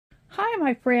Hi,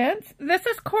 my friends. This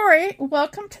is Corey.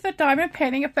 Welcome to the Diamond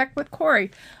Painting Effect with Corey.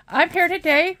 I'm here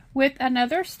today with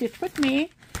another Stitch With Me.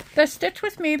 The Stitch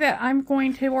With Me that I'm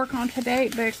going to work on today,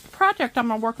 the project I'm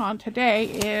going to work on today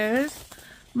is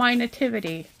my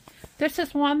Nativity. This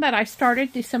is one that I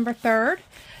started December 3rd,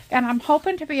 and I'm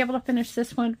hoping to be able to finish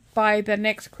this one by the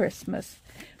next Christmas.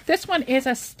 This one is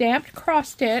a stamped cross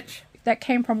stitch that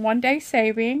came from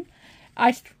Onedaysaving.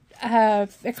 It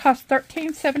cost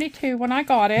 $13.72 when I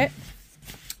got it.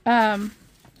 I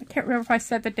can't remember if I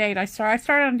said the date I started. I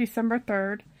started on December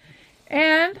 3rd.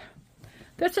 And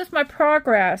this is my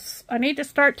progress. I need to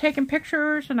start taking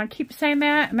pictures, and I keep saying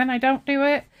that, and then I don't do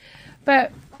it.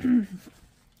 But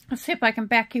let's see if I can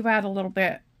back you out a little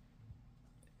bit.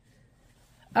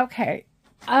 Okay.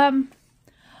 I've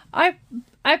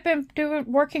been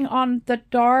working on the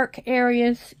dark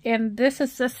areas, and this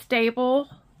is the stable.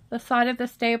 The side of the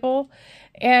stable,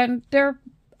 and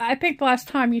I think last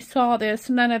time you saw this,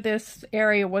 none of this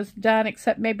area was done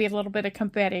except maybe a little bit of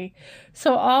confetti.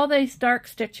 So all these dark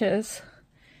stitches,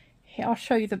 I'll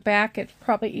show you the back, it's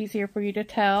probably easier for you to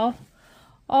tell.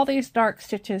 All these dark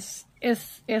stitches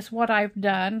is what I've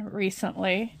done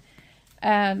recently.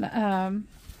 And and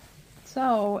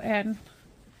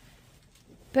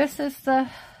this is the,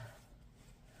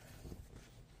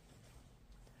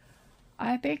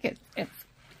 I think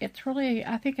it's really,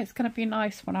 I think it's going to be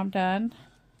nice when I'm done.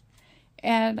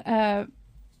 And I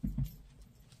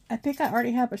think I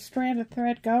already have a strand of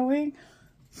thread going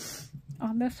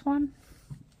on this one.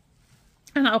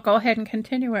 And I'll go ahead and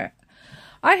continue it.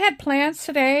 I had plans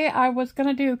today. I was going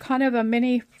to do kind of a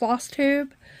mini floss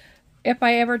tube, if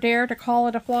I ever dare to call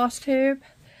it a floss tube.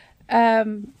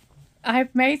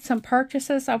 I've made some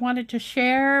purchases I wanted to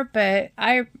share, but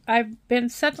I've been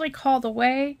suddenly called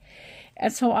away.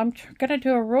 And so I'm going to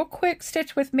do a real quick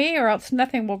Stitch With Me, or else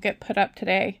nothing will get put up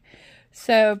today.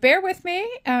 So bear with me.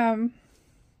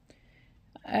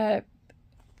 It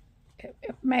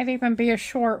might even be a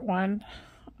short one.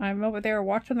 I'm over there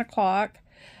watching the clock.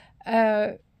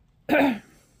 I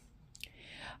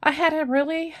had a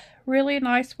really, really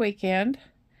nice weekend.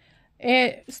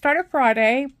 It started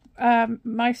Friday.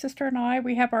 My sister and I,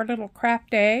 we have our little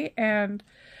craft day, and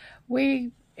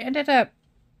we ended up...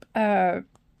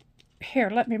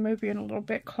 Here, let me move you in a little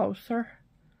bit closer.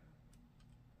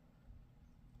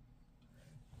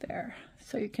 There,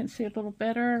 so you can see a little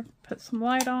better. Put some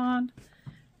light on.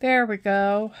 There we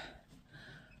go.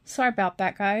 Sorry about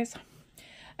that, guys.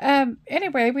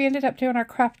 Anyway, we ended up doing our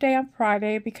craft day on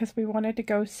Friday because we wanted to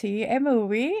go see a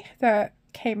movie that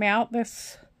came out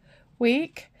this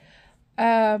week.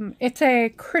 It's a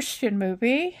Christian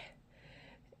movie.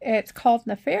 It's called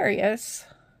Nefarious.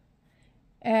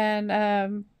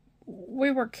 And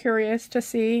we were curious to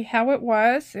see how it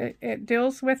was. It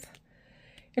deals with,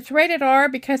 it's rated R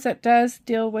because it does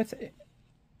deal with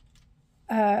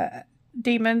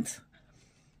demons.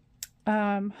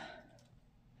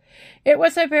 It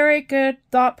was a very good,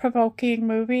 thought-provoking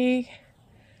movie.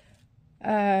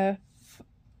 I'm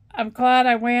glad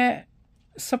I went,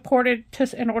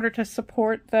 in order to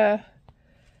support the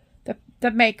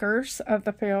makers of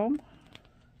the film.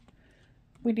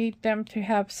 We need them to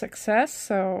have success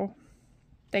so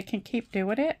they can keep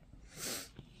doing it.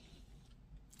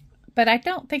 But I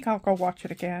don't think I'll go watch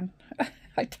it again.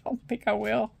 I don't think I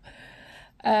will.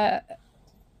 I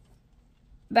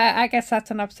guess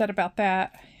that's enough said about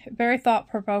that. Very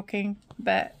thought-provoking,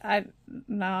 but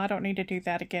no, I don't need to do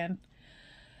that again.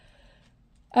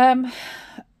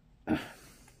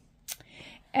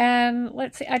 And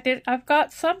let's see, I've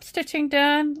got some stitching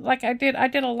done. Like I did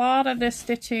a lot of this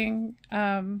stitching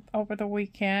over the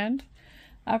weekend.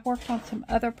 I've worked on some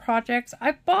other projects.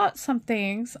 I bought some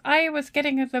things. I was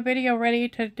getting the video ready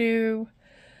to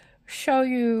show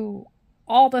you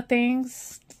all the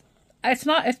things.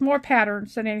 It's more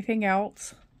patterns than anything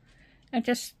else. And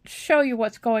just show you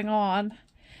what's going on.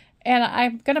 And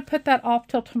I'm going to put that off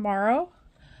till tomorrow.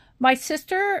 My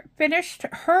sister finished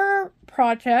her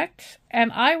project,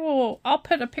 and I'll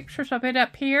put the pictures of it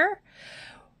up here.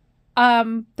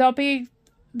 There'll be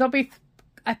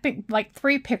I think like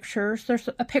 3 pictures. There's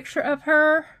a picture of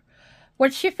her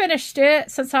when she finished it.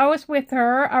 Since I was with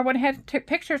her, I went ahead and took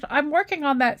pictures. I'm working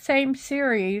on that same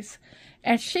series,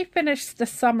 and she finished the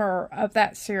summer of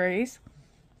that series,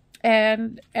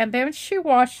 and then she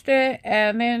washed it,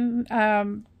 and then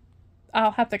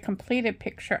I'll have the completed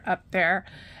picture up there,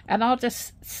 and I'll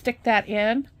just stick that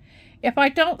in. If I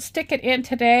don't stick it in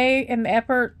today in the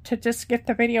effort to just get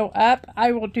the video up,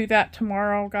 I will do that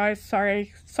tomorrow, guys.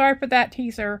 Sorry for that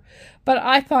teaser, but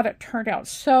I thought it turned out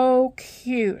so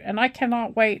cute, and I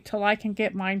cannot wait till I can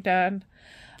get mine done.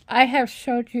 I have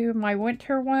showed you my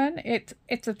winter one.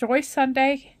 It's a Joy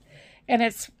Sunday, and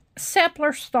it's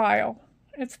sampler style.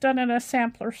 It's done in a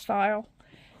sampler style,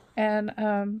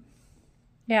 and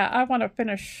yeah, I want to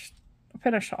finish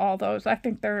all those. I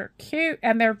think they're cute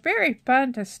and they're very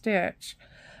fun to stitch.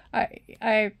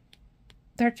 I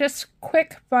they're just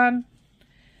quick, fun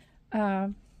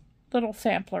little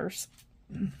samplers.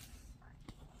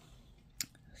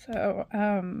 So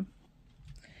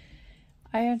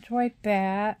I enjoyed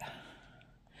that.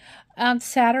 On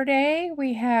Saturday,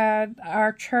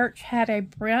 our church had a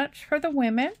brunch for the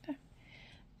women,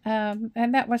 and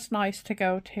that was nice to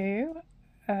go to.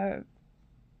 Oh,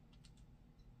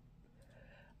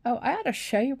 I ought to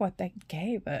show you what they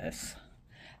gave us.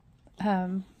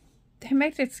 They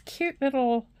made this cute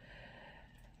little.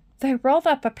 They rolled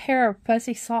up a pair of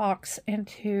fuzzy socks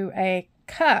into a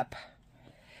cup,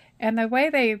 and the way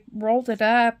they rolled it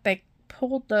up, they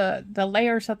pulled the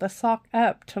layers of the sock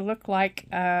up to look like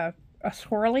a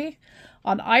swirly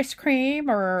on ice cream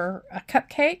or a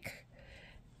cupcake,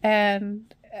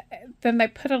 and then they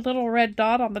put a little red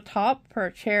dot on the top for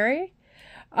a cherry.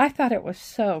 I thought it was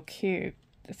so cute.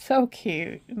 It's so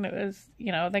cute. And it was,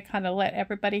 they kind of let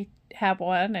everybody have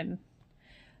one, and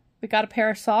we got a pair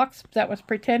of socks that was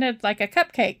pretended like a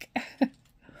cupcake.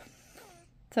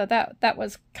 So that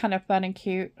was kind of fun and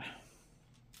cute.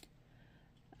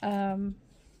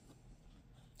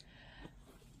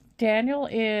 Daniel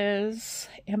is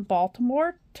in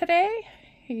Baltimore today.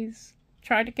 He's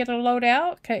trying to get a load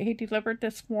out. He delivered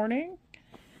this morning.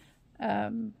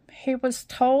 He was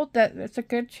told that it's a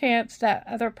good chance that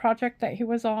other project that he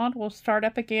was on will start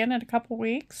up again in a couple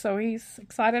weeks, so he's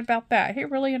excited about that. He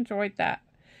really enjoyed that.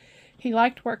 He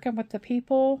liked working with the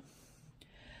people.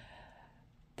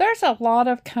 There's a lot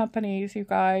of companies, you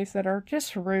guys, that are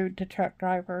just rude to truck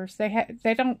drivers.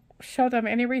 They don't show them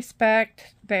any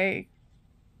respect. They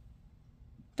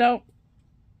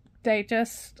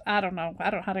just, I don't know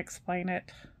how to explain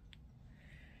it.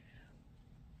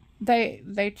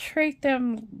 They treat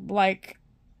them like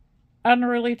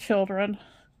unruly children.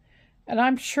 And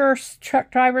I'm sure truck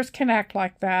drivers can act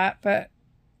like that, but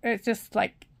it's just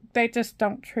like, they just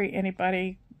don't treat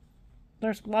anybody.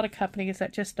 There's a lot of companies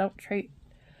that just don't treat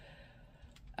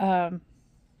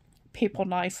people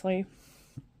nicely,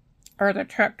 or the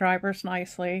truck drivers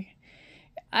nicely.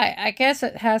 I guess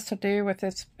it has to do with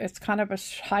it's kind of a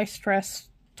high stress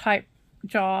type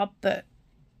job, that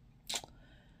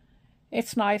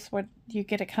it's nice when you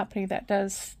get a company that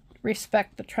does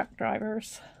respect the truck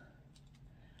drivers.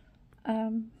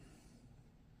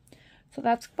 So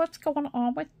that's what's going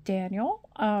on with Daniel.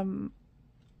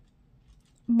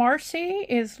 Marcy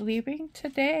is leaving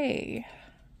today.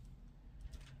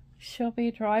 She'll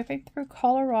be driving through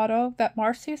Colorado. That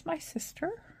Marcy is my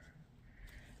sister.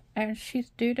 And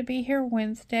she's due to be here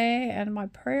Wednesday. And my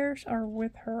prayers are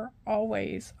with her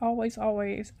always. Always,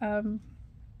 always.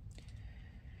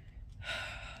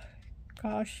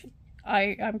 Gosh,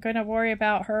 I'm going to worry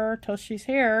about her till she's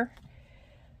here.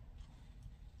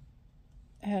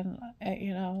 And,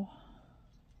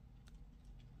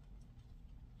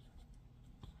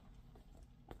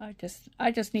 I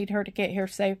just need her to get here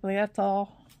safely. That's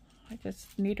all. I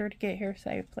just need her to get here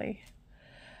safely.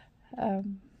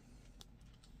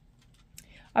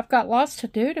 I've got lots to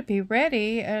do to be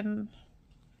ready, and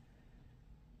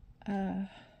I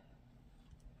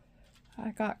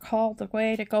got called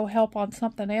away to go help on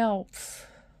something else.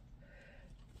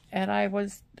 And I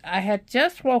had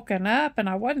just woken up, and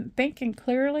I wasn't thinking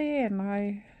clearly, and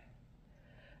I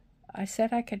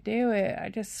said I could do it. I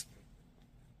just,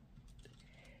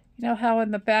 how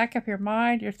in the back of your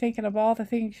mind you're thinking of all the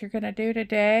things you're going to do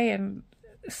today, and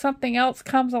something else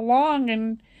comes along,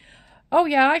 and oh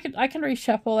yeah, I can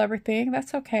reshuffle everything.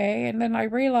 That's okay. And then I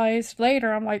realized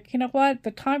later, I'm like, you know what?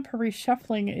 The time for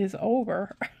reshuffling is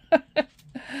over.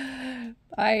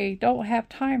 I don't have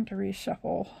time to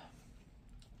reshuffle.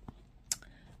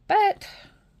 But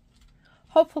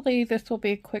hopefully this will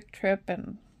be a quick trip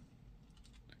and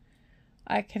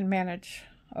I can manage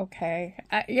okay.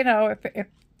 If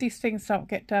these things don't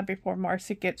get done before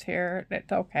Marcy gets here,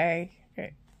 it's okay.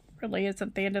 It really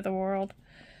isn't the end of the world.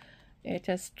 It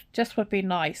just would be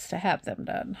nice to have them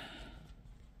done.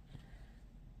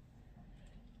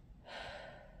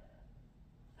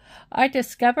 I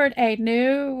discovered a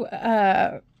new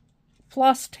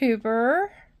floss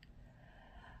tuber,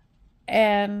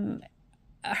 and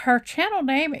her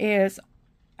name is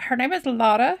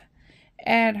Lotta,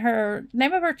 and her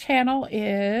name of her channel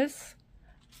is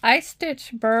I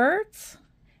Stitch Birds,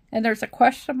 and there's a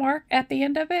question mark at the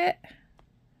end of it.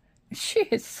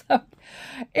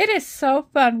 It is so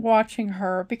fun watching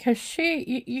her, because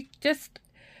you just,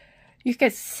 you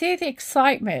could see the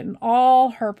excitement in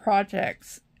all her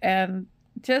projects, and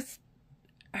just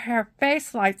her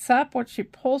face lights up when she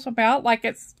pulls them out like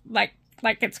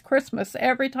it's Christmas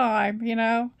every time, you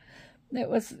know. It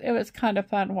was kind of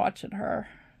fun watching her.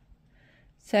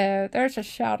 So there's a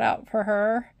shout out for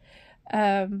her.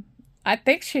 I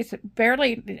think she's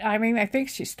barely, I mean, I think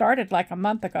she started like a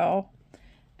month ago,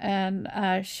 and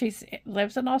she's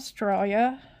lives in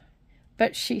Australia,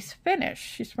 but she's Finnish.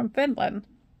 She's from Finland.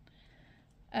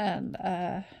 And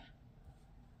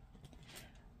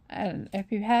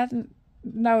if you hadn't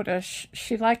noticed,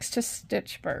 she likes to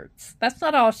stitch birds. That's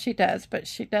not all she does, but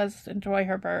she does enjoy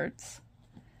her birds.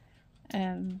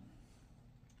 And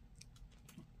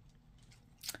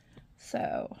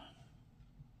so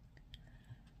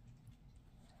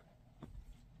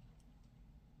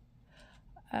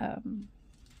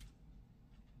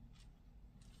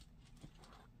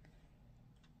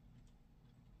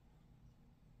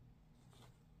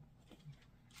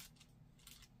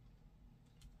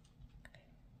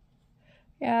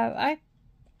yeah,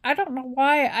 I don't know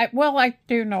why. I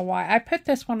do know why. I put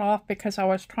this one off because I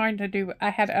was trying to do, I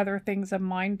had other things in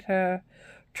mind to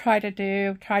try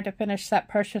to finish that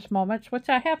Precious Moments, which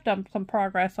I have done some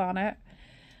progress on it.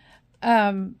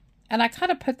 And I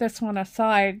kind of put this one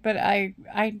aside, but I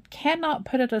cannot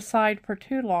put it aside for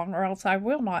too long, or else I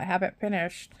will not have it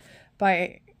finished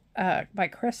by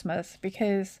Christmas,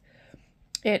 because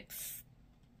it's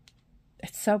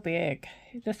so big.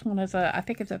 This one is I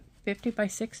think it's a 50 by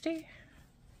 60.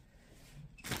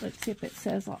 Let's see if it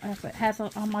says, if it has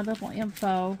it on my little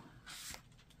info.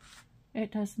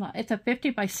 It does not. It's a 50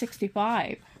 by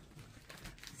 65.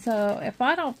 So if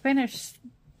I don't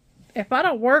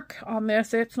work on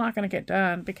this, it's not going to get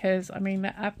done, because, I mean,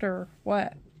 after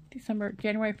what? December,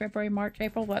 January, February, March,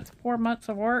 April, that's 4 months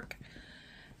of work.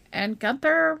 And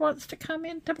Gunther wants to come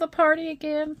into the party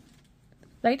again.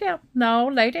 Lay down. No,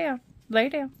 lay down. Lay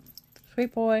down.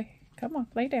 Sweet boy. Come on,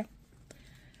 lay down.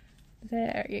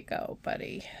 There you go,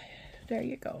 buddy. There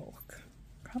you go.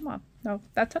 Come on. No,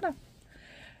 that's enough.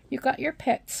 You got your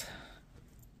pets.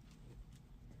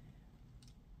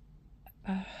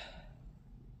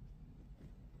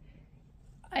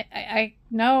 I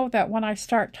know that when I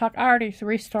start talking, I already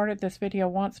restarted this video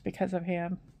once because of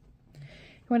him.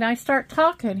 When I start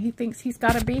talking, he thinks he's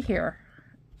got to be here.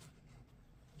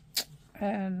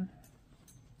 And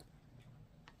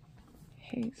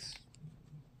he's...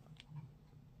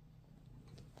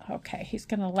 Okay, he's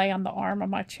going to lay on the arm of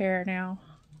my chair now.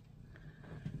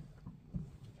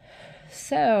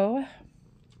 So,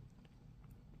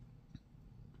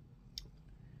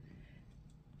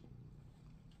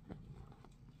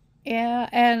 yeah,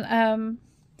 and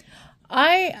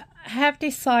I have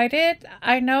decided,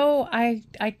 I know I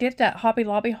did that Hobby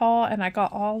Lobby haul and I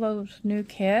got all those new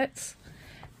kits.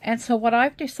 And so what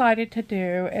I've decided to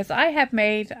do is, I have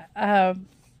made a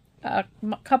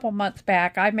couple months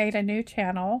back, I made a new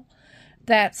channel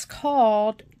that's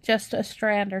called Just a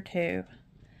Strand or Two.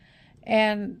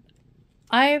 And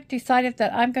I've decided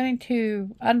that I'm going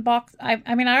to unbox,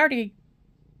 I mean, I already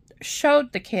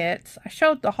showed the kits. I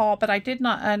showed the haul, but I did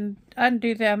not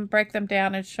undo them, break them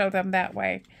down, and show them that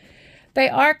way. They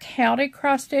are county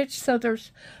cross stitch, so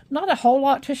there's not a whole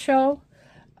lot to show,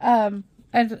 and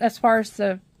as far as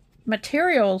the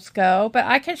materials go, but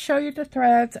I can show you the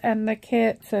threads and the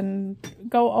kits and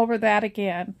go over that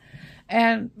again.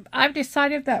 And I've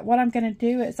decided that what I'm going to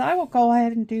do is I will go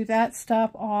ahead and do that stuff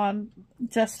on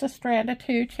Just a Strand of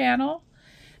Two channel.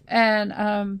 And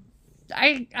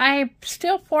I'm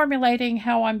still formulating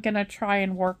how I'm going to try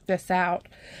and work this out,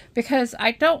 because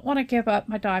I don't want to give up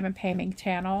my diamond painting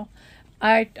channel.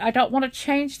 I don't want to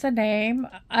change the name.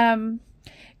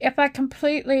 If I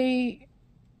completely...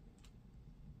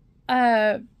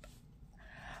 part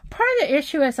of the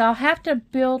issue is I'll have to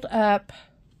build up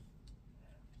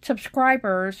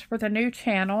subscribers for the new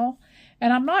channel,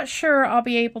 and I'm not sure I'll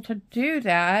be able to do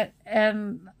that.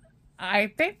 And I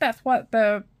think that's what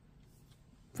the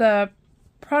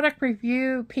product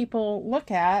review people look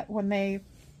at when they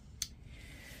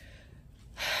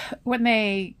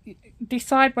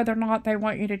decide whether or not they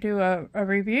want you to do a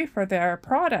review for their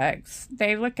products.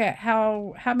 They look at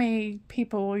how many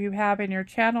people you have in your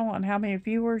channel and how many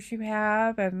viewers you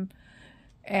have, and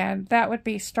that would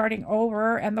be starting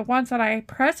over. And the ones that I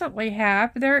presently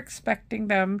have, they're expecting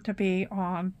them to be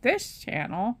on this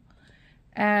channel.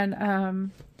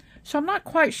 And so I'm not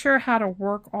quite sure how to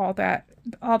work all that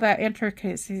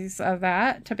intricacies of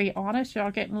that, to be honest. Y'all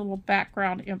getting a little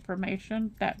background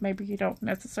information that maybe you don't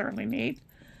necessarily need.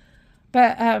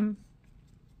 But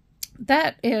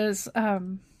that is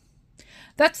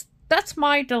that's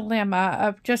my dilemma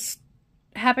of just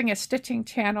having a stitching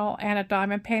channel and a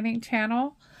diamond painting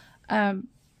channel.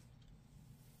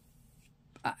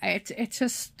 It's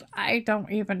just, I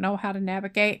don't even know how to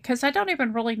navigate, because I don't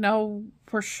even really know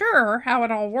for sure how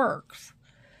it all works.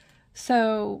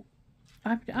 So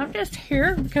I'm just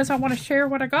here because I want to share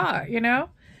what I got, you know,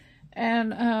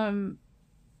 and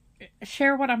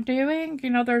share what I'm doing.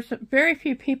 You know, there's very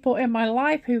few people in my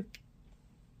life who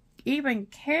even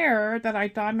care that I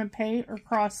diamond paint or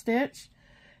cross stitch.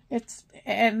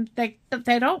 And they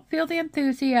don't feel the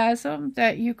enthusiasm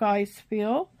that you guys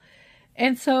feel.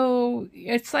 And so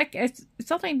it's like, it's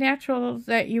only natural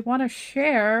that you want to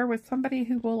share with somebody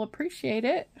who will appreciate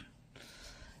it.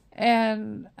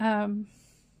 And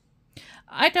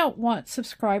I don't want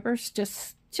subscribers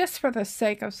just for the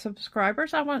sake of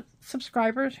subscribers. I want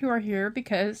subscribers who are here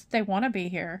because they want to be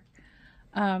here.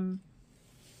 And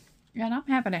I'm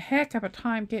having a heck of a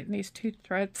time getting these two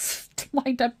threads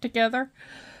lined up together.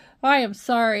 I am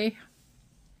sorry.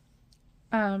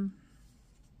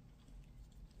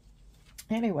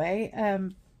 Anyway,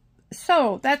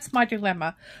 so that's my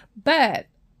dilemma. But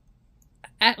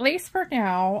at least for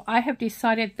now, I have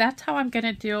decided that's how I'm going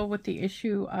to deal with the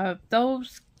issue of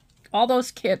all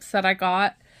those kits that I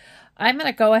got. I'm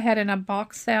going to go ahead and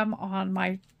unbox them on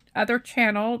my other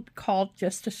channel called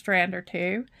Just a Strand or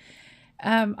Two.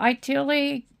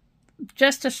 Ideally,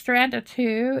 Just a Strand or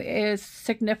Two is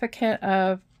significant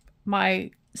of my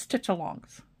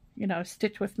stitch-alongs. You know,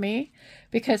 stitch with me,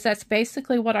 because that's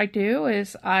basically what I do.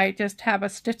 Is I just have a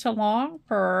stitch along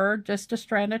for just a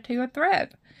strand or two of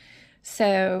thread.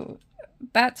 So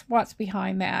that's what's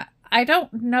behind that. I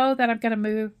don't know that I'm going to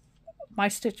move my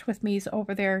stitch with me's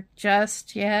over there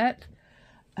just yet.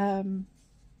 But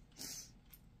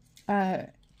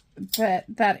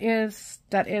that is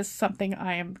something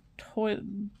I am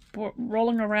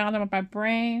rolling around in my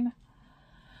brain.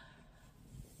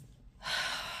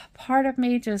 Part of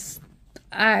me just,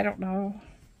 I don't know.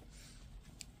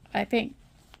 I think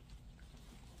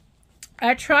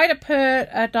I try to put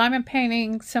a diamond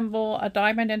painting symbol, a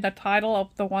diamond, in the title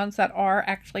of the ones that are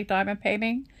actually diamond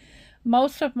painting.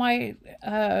 Most of my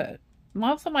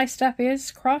stuff is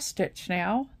cross stitch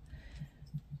now,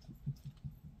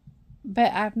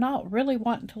 but I'm not really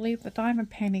wanting to leave the diamond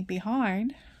painting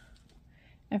behind.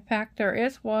 In fact, there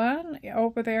is one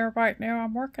over there right now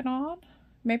I'm working on.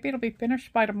 Maybe it'll be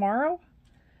finished by tomorrow.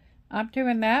 I'm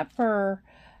doing that for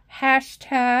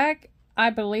hashtag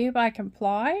I Believe I Can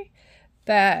Fly.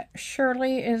 That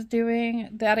Shirley is doing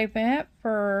that event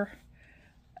for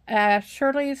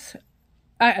Shirley's.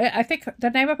 I think the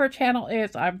name of her channel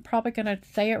is, I'm probably going to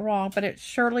say it wrong, but it's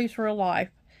Shirley's Real Life.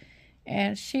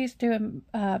 And she's doing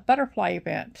a butterfly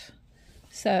event.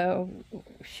 So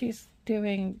she's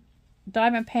doing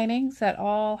diamond paintings that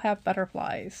all have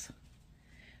butterflies.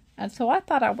 And so I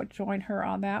thought I would join her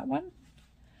on that one.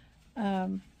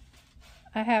 I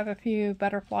have a few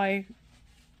butterfly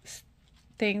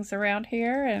things around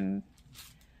here, and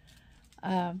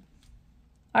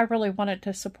I really wanted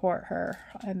to support her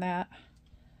in that.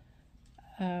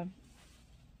 And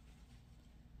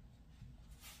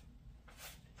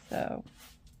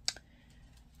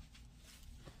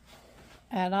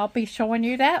I'll be showing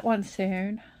you that one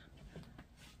soon.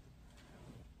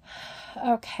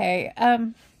 Okay,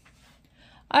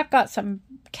 I've got some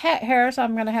cat hairs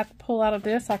I'm going to have to pull out of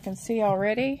this. I can see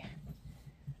already.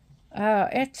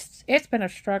 It's been a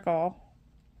struggle.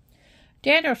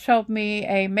 Daniel showed me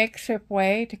a makeshift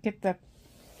way to get the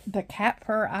cat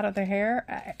fur out of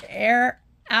the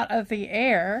out of the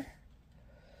air.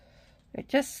 It's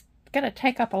just going to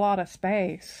take up a lot of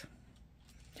space.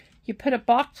 You put a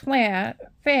box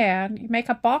fan, you make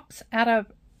a box out of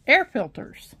air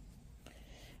filters.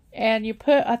 And you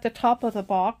put at the top of the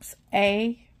box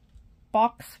a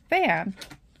box fan.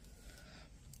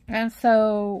 And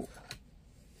so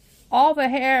all the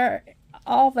hair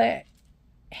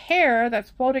that's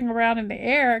floating around in the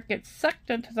air gets sucked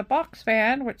into the box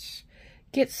fan, which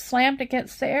gets slammed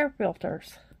against the air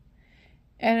filters.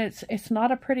 And it's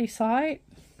not a pretty sight.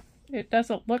 It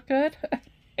doesn't look good.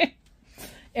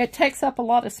 It takes up a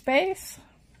lot of space.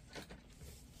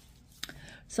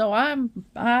 So I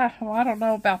don't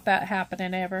know about that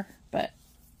happening ever, but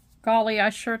golly, I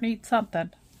sure need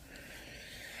something.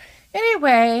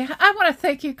 Anyway, I want to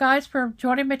thank you guys for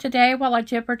joining me today while I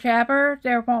jibber jabber.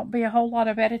 There won't be a whole lot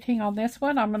of editing on this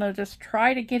one. I'm going to just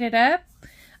try to get it up.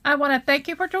 I want to thank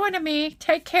you for joining me.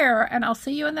 Take care, and I'll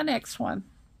see you in the next one.